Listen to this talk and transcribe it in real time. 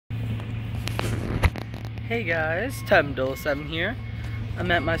Hey guys, Tim07 here. I'm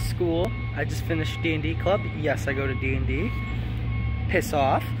at my school. I just finished D&D club. Yes, I go to D&D. Piss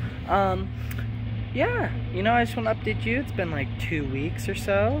off. Yeah, I just want to update you. It's been like 2 weeks or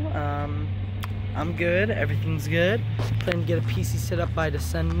so. I'm good. Everything's good. Planning to get a PC set up by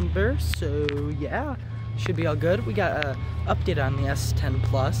December, so yeah, should be all good. We got an update on the S10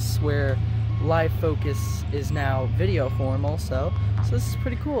 Plus where live focus is now video form also, so this is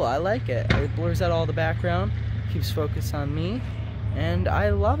pretty cool. I like it. It blurs out all the background, keeps focus on me, and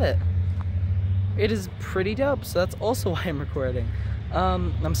I love it. It is pretty dope, so that's also why I'm recording.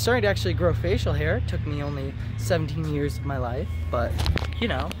 I'm starting to actually grow facial hair. It took me only 17 years of my life, but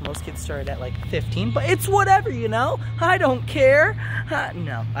most kids started at like 15, but it's whatever, I don't care.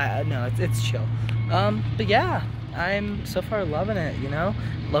 No, it's chill. But yeah, I'm so far loving it,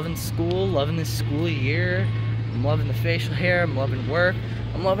 loving school, loving this school year. I'm loving the facial hair, I'm loving work,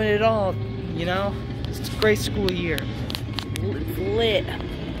 I'm loving it all, It's a great school year. It's lit.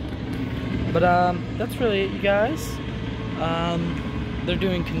 But that's really it, you guys. They're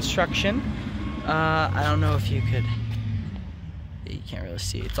doing construction. I don't know if you can't really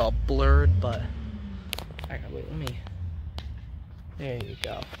see, it's all blurred, but wait, there you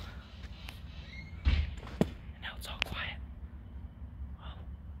go. Now it's all quiet. Whoa.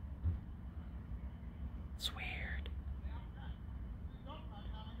 It's weird.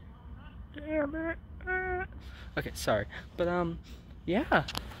 Damn it. Okay, sorry. But yeah,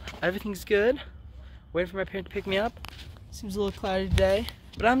 everything's good. Waiting for my parent to pick me up. Seems a little cloudy today,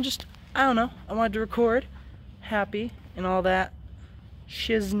 but I don't know, I wanted to record, happy, and all that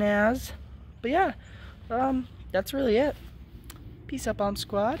shiznaz. But yeah, that's really it. Peace up on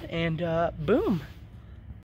squad, and boom.